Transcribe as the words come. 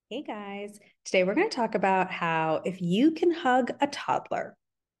Hey guys, today we're going to talk about how if you can hug a toddler,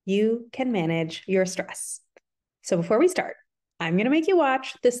 you can manage your stress. So before we start, I'm going to make you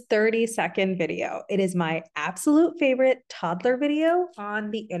watch this 30-second video. It is my absolute favorite toddler video on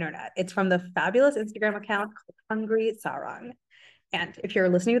the internet. It's from the fabulous Instagram account called Hungry Sarang. And if you're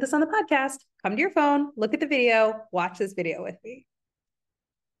listening to this on the podcast, come to your phone, look at the video, watch this video with me.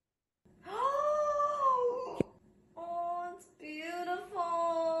 Oh, it's beautiful.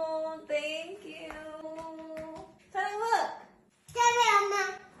 Thank you. Tony, look.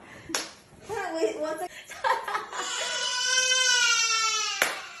 Wait, one second.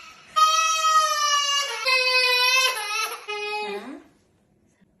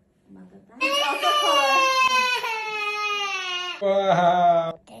 It's also color.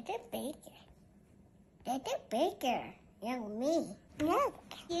 Wow. Dada Baker. Dada Baker. Young me. Look.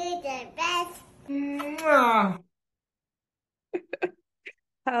 You're the best. Mwah.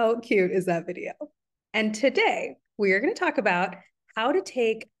 How cute is that video? And today we are going to talk about how to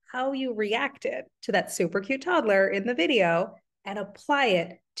take how you reacted to that super cute toddler in the video and apply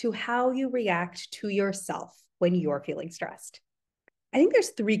it to how you react to yourself when you're feeling stressed. I think there's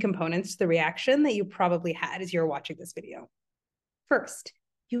three components to the reaction that you probably had as you're watching this video. First,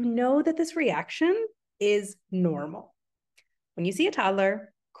 you know that this reaction is normal. When you see a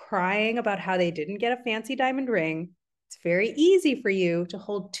toddler crying about how they didn't get a fancy diamond ring, it's very easy for you to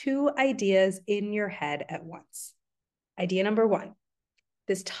hold two ideas in your head at once. Idea number one,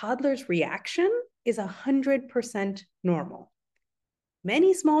 this toddler's reaction is 100% normal.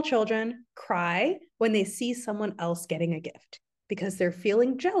 Many small children cry when they see someone else getting a gift because they're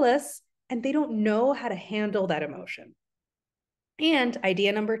feeling jealous and they don't know how to handle that emotion. And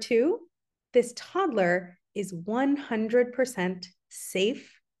idea number two, this toddler is 100%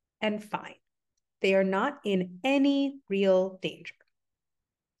 safe and fine. They are not in any real danger.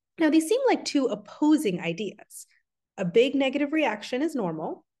 Now, these seem like two opposing ideas. A big negative reaction is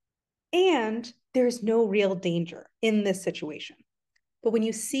normal, and there's no real danger in this situation. But when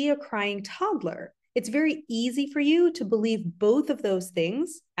you see a crying toddler, it's very easy for you to believe both of those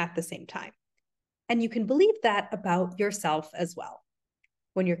things at the same time. And you can believe that about yourself as well.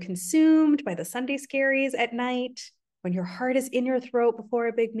 When you're consumed by the Sunday scaries at night, when your heart is in your throat before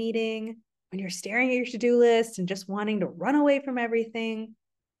a big meeting, when you're staring at your to-do list and just wanting to run away from everything,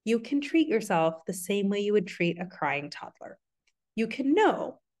 you can treat yourself the same way you would treat a crying toddler. You can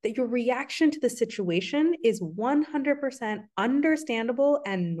know that your reaction to the situation is 100% understandable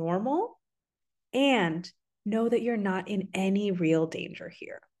and normal, and know that you're not in any real danger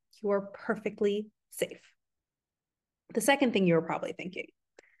here. You are perfectly safe. The second thing you're probably thinking,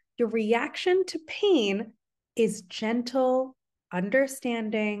 your reaction to pain is gentle,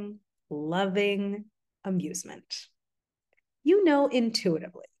 understanding, loving amusement. You know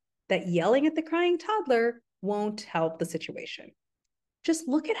intuitively that yelling at the crying toddler won't help the situation. Just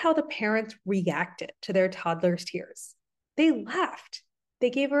look at how the parents reacted to their toddler's tears. They laughed. They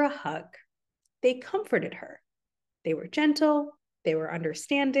gave her a hug. They comforted her. They were gentle. They were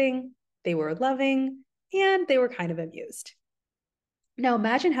understanding. They were loving. And they were kind of amused. Now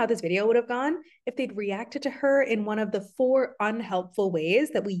imagine how this video would have gone if they'd reacted to her in one of the 4 unhelpful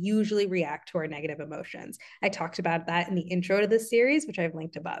ways that we usually react to our negative emotions. I talked about that in the intro to this series, which I've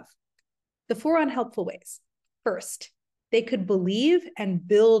linked above. The 4 unhelpful ways. First, they could believe and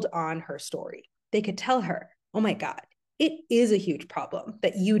build on her story. They could tell her, oh my God, it is a huge problem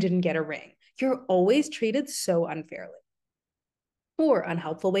that you didn't get a ring. You're always treated so unfairly. Or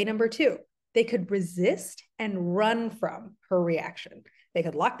unhelpful way number 2, they could resist and run from her reaction. They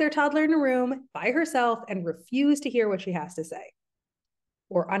could lock their toddler in a room by herself and refuse to hear what she has to say.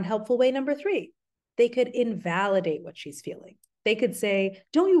 Or unhelpful way number 3, they could invalidate what she's feeling. They could say,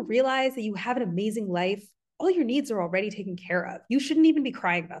 don't you realize that you have an amazing life? All your needs are already taken care of. You shouldn't even be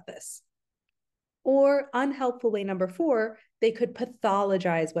crying about this. Or unhelpful way number 4, they could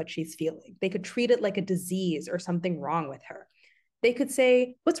pathologize what she's feeling. They could treat it like a disease or something wrong with her. They could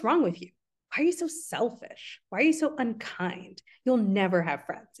say, what's wrong with you? Why are you so selfish? Why are you so unkind? You'll never have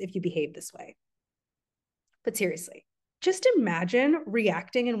friends if you behave this way. But seriously, just imagine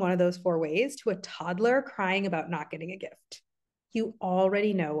reacting in one of those 4 ways to a toddler crying about not getting a gift. You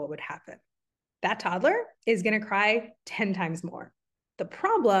already know what would happen. That toddler is going to cry 10 times more. The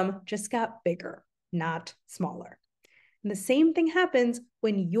problem just got bigger, not smaller. And the same thing happens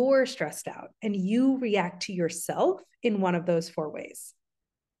when you're stressed out and you react to yourself in one of those 4 ways.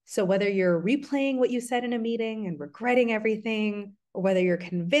 So whether you're replaying what you said in a meeting and regretting everything, or whether you're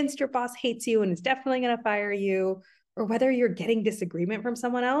convinced your boss hates you and is definitely going to fire you, or whether you're getting disagreement from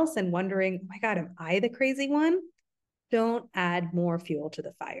someone else and wondering, oh my God, am I the crazy one? Don't add more fuel to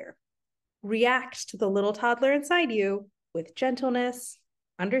the fire. React to the little toddler inside you with gentleness,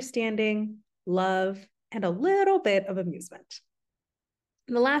 understanding, love, and a little bit of amusement.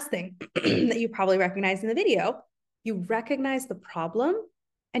 And the last thing that you probably recognize in the video, you recognize the problem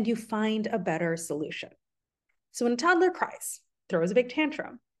and you find a better solution. So when a toddler cries, throws a big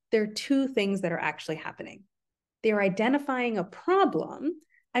tantrum, there are two things that are actually happening. They're identifying a problem.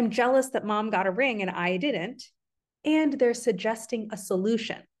 I'm jealous that mom got a ring and I didn't. And they're suggesting a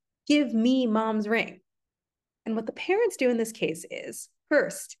solution. Give me mom's ring. And what the parents do in this case is,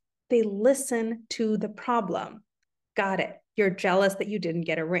 first, they listen to the problem. Got it. You're jealous that you didn't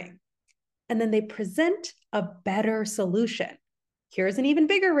get a ring. And then they present a better solution. Here's an even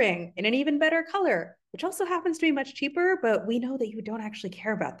bigger ring in an even better color, which also happens to be much cheaper, but we know that you don't actually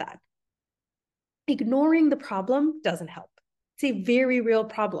care about that. Ignoring the problem doesn't help. It's a very real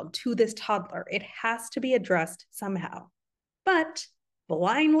problem to this toddler. It has to be addressed somehow. But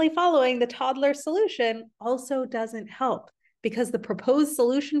blindly following the toddler's solution also doesn't help because the proposed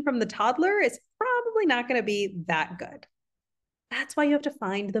solution from the toddler is probably not going to be that good. That's why you have to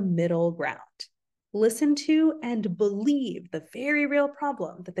find the middle ground. Listen to and believe the very real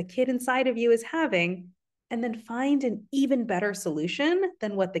problem that the kid inside of you is having, and then find an even better solution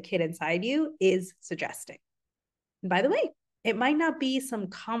than what the kid inside you is suggesting. And by the way, it might not be some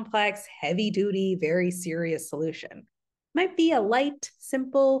complex, heavy-duty, very serious solution. It might be a light,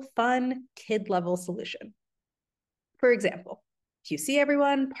 simple, fun, kid-level solution. For example, if you see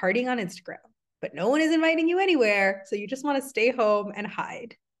everyone partying on Instagram, but no one is inviting you anywhere, so you just want to stay home and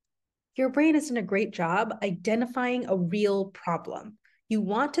hide. Your brain has done a great job identifying a real problem. You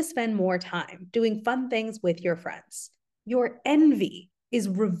want to spend more time doing fun things with your friends. Your envy is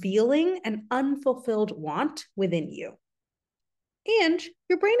revealing an unfulfilled want within you. And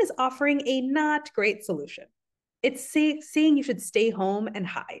your brain is offering a not great solution. It's saying you should stay home and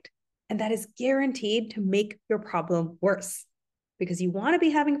hide. And that is guaranteed to make your problem worse because you want to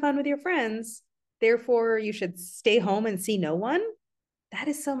be having fun with your friends. Therefore, you should stay home and see no one. That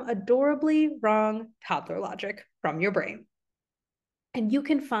is some adorably wrong toddler logic from your brain. And you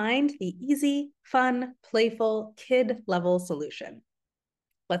can find the easy, fun, playful, kid-level solution.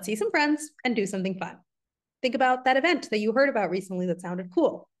 Let's see some friends and do something fun. Think about that event that you heard about recently that sounded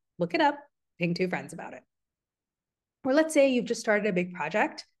cool. Look it up, ping 2 friends about it. Or let's say you've just started a big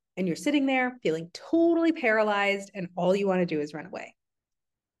project and you're sitting there feeling totally paralyzed and all you want to do is run away.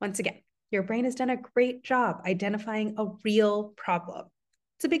 Once again, your brain has done a great job identifying a real problem.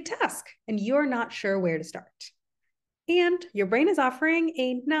 It's a big task and you're not sure where to start. And your brain is offering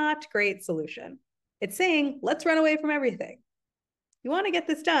a not great solution. It's saying, let's run away from everything. You want to get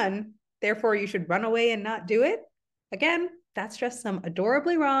this done, therefore you should run away and not do it. Again, that's just some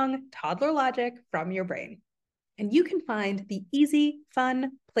adorably wrong toddler logic from your brain. And you can find the easy,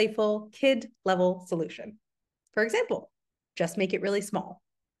 fun, playful, kid-level solution. For example, just make it really small.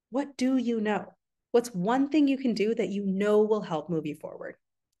 What do you know? What's one thing you can do that you know will help move you forward?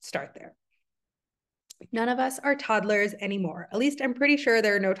 Start there. None of us are toddlers anymore. At least I'm pretty sure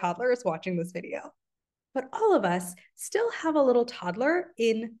there are no toddlers watching this video. But all of us still have a little toddler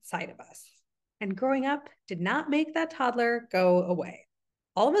inside of us. And growing up did not make that toddler go away.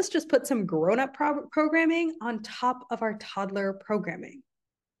 All of us just put some grown-up programming on top of our toddler programming.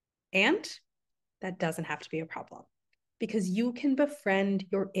 And that doesn't have to be a problem because you can befriend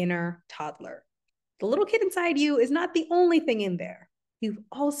your inner toddler. The little kid inside you is not the only thing in there. You've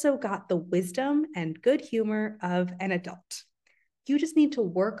also got the wisdom and good humor of an adult. You just need to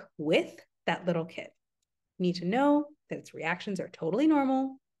work with that little kid. You need to know that its reactions are totally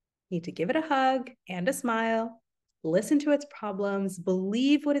normal. You need to give it a hug and a smile, listen to its problems,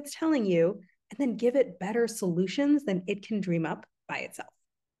 believe what it's telling you, and then give it better solutions than it can dream up by itself.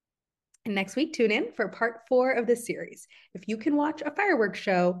 And next week, tune in for part 4 of this series. If you can watch a fireworks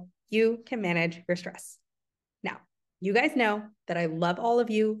show, you can manage your stress. Now, you guys know that I love all of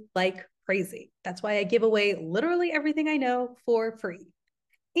you like crazy. That's why I give away literally everything I know for free.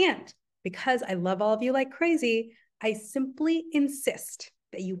 And because I love all of you like crazy, I simply insist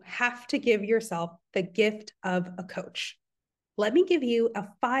that you have to give yourself the gift of a coach. Let me give you a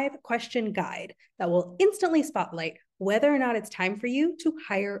 5-question guide that will instantly spotlight whether or not it's time for you to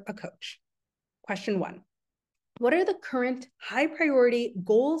hire a coach. Question 1. What are the current high priority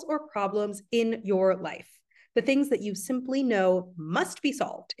goals or problems in your life? The things that you simply know must be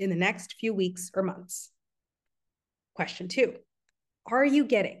solved in the next few weeks or months. Question 2. Are you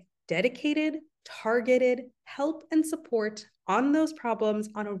getting dedicated, targeted help and support on those problems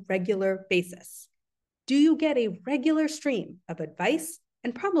on a regular basis? Do you get a regular stream of advice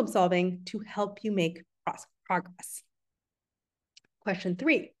and problem solving to help you make progress? Question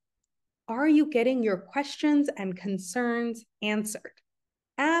 3, are you getting your questions and concerns answered?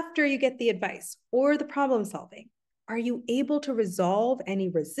 After you get the advice or the problem solving, are you able to resolve any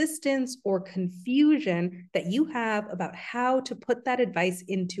resistance or confusion that you have about how to put that advice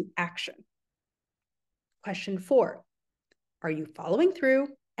into action? Question 4, are you following through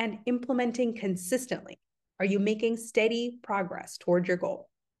and implementing consistently? Are you making steady progress toward your goal?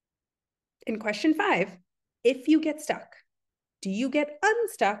 In question 5, if you get stuck, do you get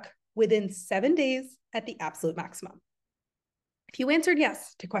unstuck within 7 days at the absolute maximum? If you answered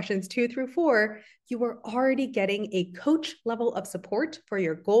yes to questions 2 through 4, you are already getting a coach level of support for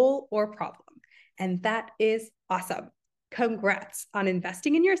your goal or problem. And that is awesome. Congrats on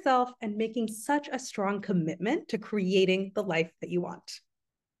investing in yourself and making such a strong commitment to creating the life that you want.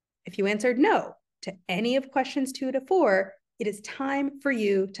 If you answered no to any of questions 2 to 4, it is time for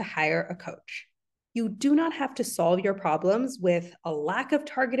you to hire a coach. You do not have to solve your problems with a lack of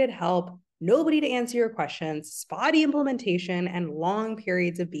targeted help, nobody to answer your questions, spotty implementation, and long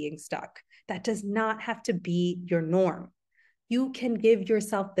periods of being stuck. That does not have to be your norm. You can give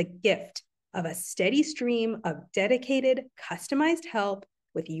yourself the gift of a steady stream of dedicated, customized help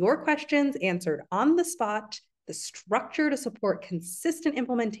with your questions answered on the spot, the structure to support consistent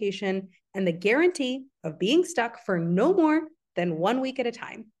implementation, and the guarantee of being stuck for no more than 1 week at a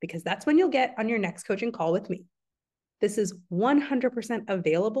time, because that's when you'll get on your next coaching call with me. This is 100%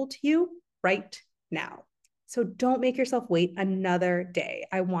 available to you right now. So don't make yourself wait another day.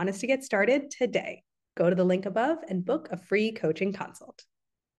 I want us to get started today. Go to the link above and book a free coaching consult.